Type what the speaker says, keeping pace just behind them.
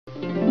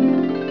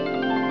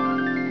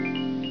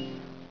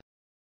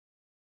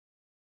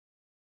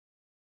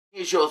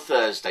Here's your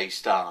Thursday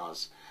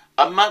stars.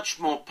 A much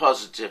more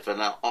positive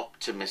and an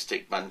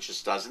optimistic bunch of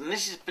stars, and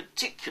this is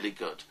particularly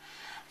good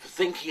for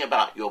thinking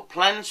about your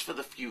plans for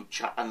the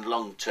future and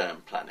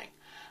long-term planning.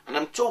 And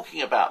I'm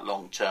talking about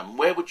long-term.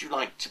 Where would you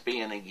like to be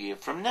in a year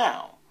from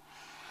now?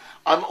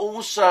 I'm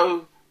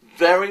also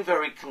very,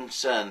 very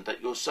concerned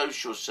that your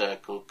social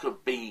circle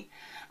could be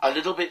a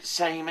little bit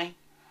samey.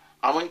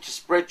 I want you to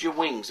spread your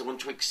wings. I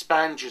want to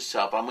expand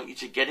yourself. I want you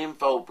to get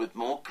involved with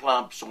more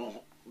clubs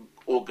or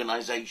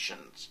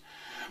organisations.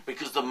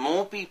 Because the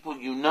more people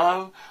you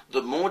know,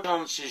 the more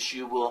chances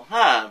you will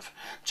have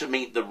to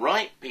meet the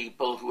right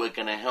people who are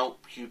going to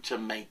help you to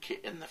make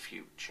it in the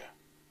future.